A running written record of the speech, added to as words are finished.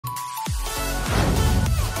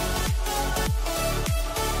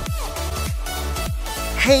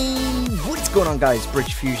Hey, what's going on guys,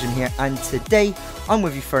 Bridge Fusion here, and today I'm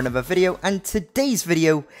with you for another video, and today's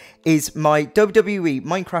video is my WWE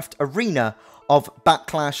Minecraft Arena of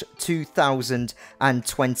Backlash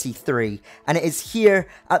 2023, and it is here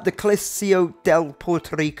at the Coliseo de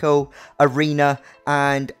Puerto Rico Arena,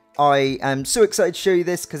 and I am so excited to show you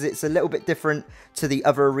this because it's a little bit different to the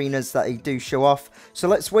other arenas that I do show off. So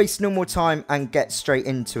let's waste no more time and get straight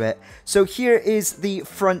into it. So here is the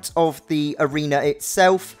front of the arena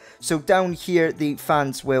itself. So down here the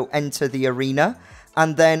fans will enter the arena,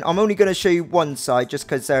 and then I'm only going to show you one side just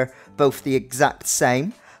because they're both the exact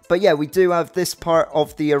same. But yeah, we do have this part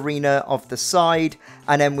of the arena of the side,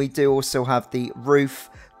 and then we do also have the roof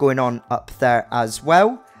going on up there as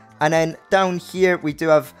well. And then down here we do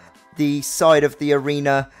have the side of the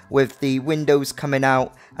arena with the windows coming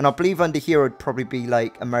out, and I believe under here would probably be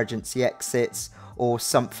like emergency exits or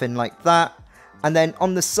something like that. And then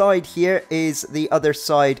on the side here is the other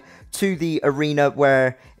side to the arena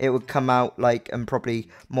where it would come out like, and probably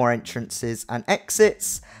more entrances and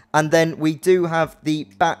exits. And then we do have the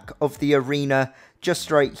back of the arena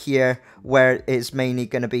just right here where it's mainly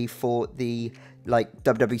going to be for the like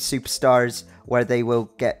WWE superstars, where they will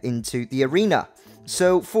get into the arena.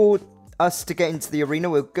 So for us to get into the arena,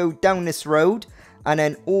 we'll go down this road and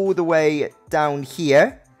then all the way down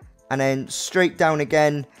here and then straight down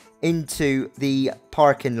again into the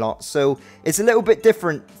parking lot. So it's a little bit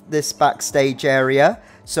different, this backstage area,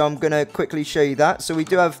 so I'm gonna quickly show you that. So we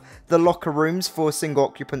do have the locker rooms for single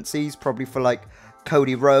occupancies, probably for like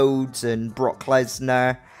Cody Rhodes and Brock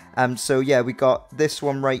Lesnar. So yeah, we got this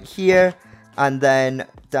one right here, and then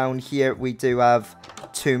down here we do have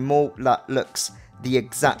two more that looks the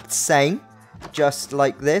exact same, just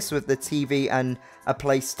like this, with the TV and a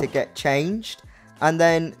place to get changed. And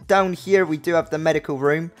then down here we do have the medical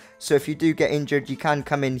room, so if you do get injured you can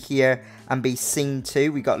come in here and be seen to.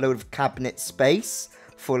 We got a load of cabinet space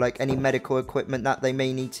for like any medical equipment that they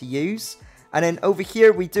may need to use. And then over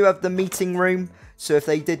here we do have the meeting room, so if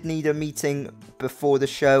they did need a meeting before the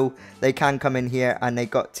show, they can come in here, and they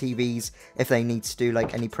got TVs if they need to do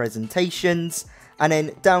like any presentations. And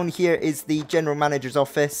then down here is the general manager's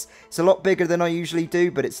office. It's a lot bigger than I usually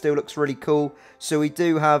do, but it still looks really cool. So we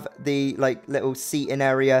do have the like little seating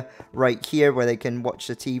area right here where they can watch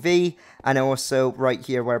the TV, and also right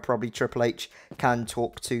here where probably Triple H can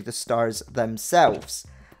talk to the stars themselves.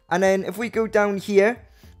 And then if we go down here,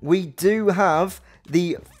 we do have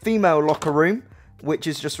the female locker room, which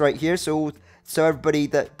is just right here. So everybody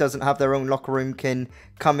that doesn't have their own locker room can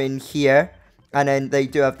come in here, and then they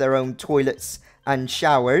do have their own toilets and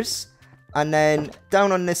showers. And then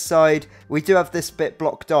down on this side we do have this bit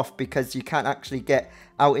blocked off because you can't actually get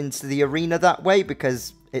out into the arena that way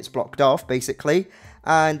because it's blocked off basically.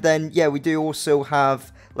 And then yeah, we do also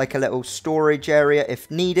have like a little storage area if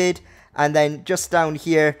needed. And then just down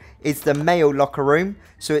here is the male locker room,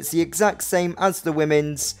 so it's the exact same as the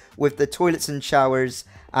women's, with the toilets and showers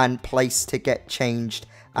and place to get changed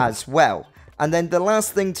as well. And then the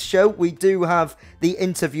last thing to show, we do have the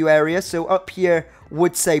interview area. So up here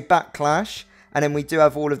would say Backlash, and then we do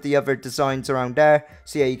have all of the other designs around there.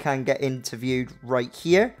 So yeah, you can get interviewed right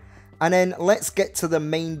here. And then let's get to the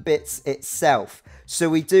main bits itself. So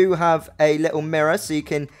we do have a little mirror so you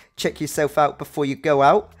can check yourself out before you go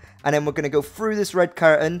out. And then we're going to go through this red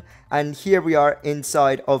curtain, and here we are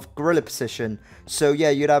inside of gorilla position. So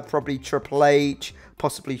yeah, you'd have probably Triple H,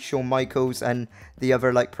 possibly Shawn Michaels, and the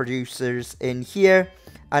other like producers in here.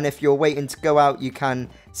 And if you're waiting to go out, you can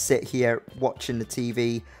sit here watching the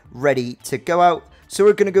TV, ready to go out. So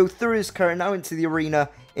we're going to go through this curtain now into the arena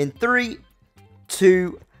in 3,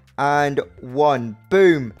 2, and 1.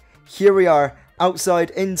 Boom! Here we are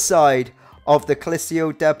outside, inside of the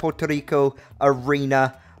Coliseo de Puerto Rico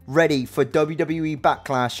Arena, ready for WWE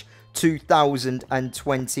Backlash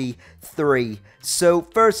 2023. So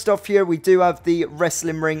first off here we do have the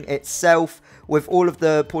wrestling ring itself with all of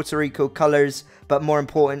the Puerto Rico colors, but more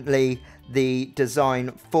importantly the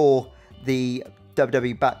design for the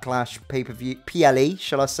WWE Backlash pay-per-view, PLE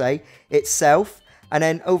shall I say, itself. And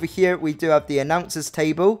then over here we do have the announcers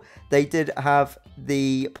table. They did have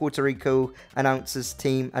the Puerto Rico announcers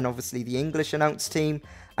team and obviously the English announce team.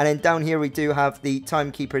 And then down here we do have the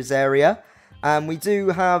timekeepers area. And we do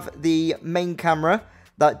have the main camera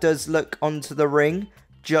that does look onto the ring,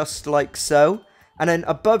 just like so. And then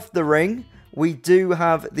above the ring, we do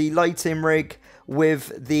have the lighting rig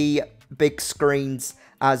with the big screens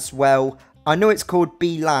as well. I know it's called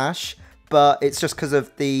B-Lash, but it's just because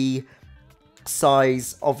of the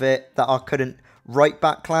size of it that I couldn't write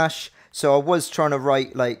Backlash. So I was trying to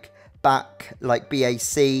write like BAC, like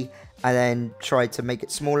BAC, and then tried to make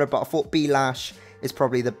it smaller, but I thought B-Lash is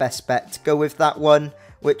probably the best bet to go with that one,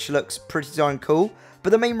 which looks pretty darn cool. But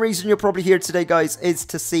the main reason you're probably here today, guys, is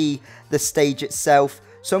to see the stage itself.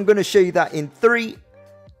 So I'm going to show you that in 3,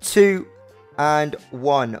 2, and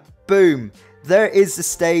 1. Boom. There is the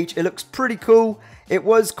stage. It looks pretty cool. It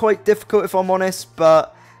was quite difficult, if I'm honest,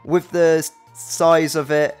 but with the size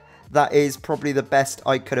of it, that is probably the best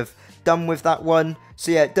I could have done with that one.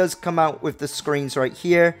 So yeah, it does come out with the screens right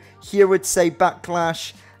here. Here would say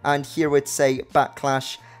Backlash, and here would say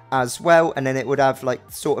Backlash as well. And then it would have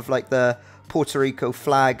like sort of like the Puerto Rico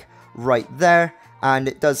flag right there. And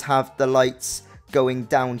it does have the lights going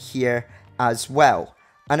down here as well.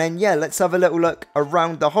 And then yeah, let's have a little look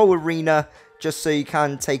around the whole arena, just so you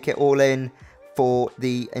can take it all in for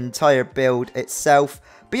the entire build itself.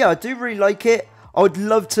 But yeah, I do really like it. I would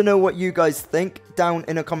love to know what you guys think down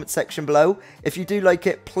in the comment section below. If you do like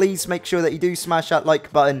it, please make sure that you do smash that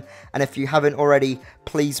like button. And if you haven't already,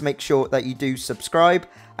 please make sure that you do subscribe.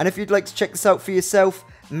 And if you'd like to check this out for yourself,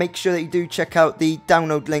 make sure that you do check out the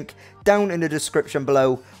download link down in the description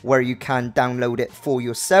below, where you can download it for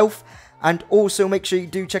yourself. And also make sure you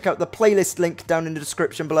do check out the playlist link down in the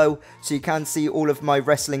description below, so you can see all of my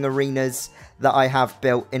wrestling arenas that I have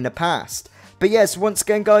built in the past. But yes, once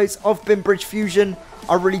again guys, I've been Bridge Fusion.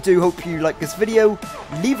 I really do hope you like this video.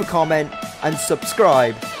 Leave a comment and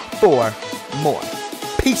subscribe for more.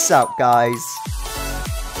 Peace out, guys.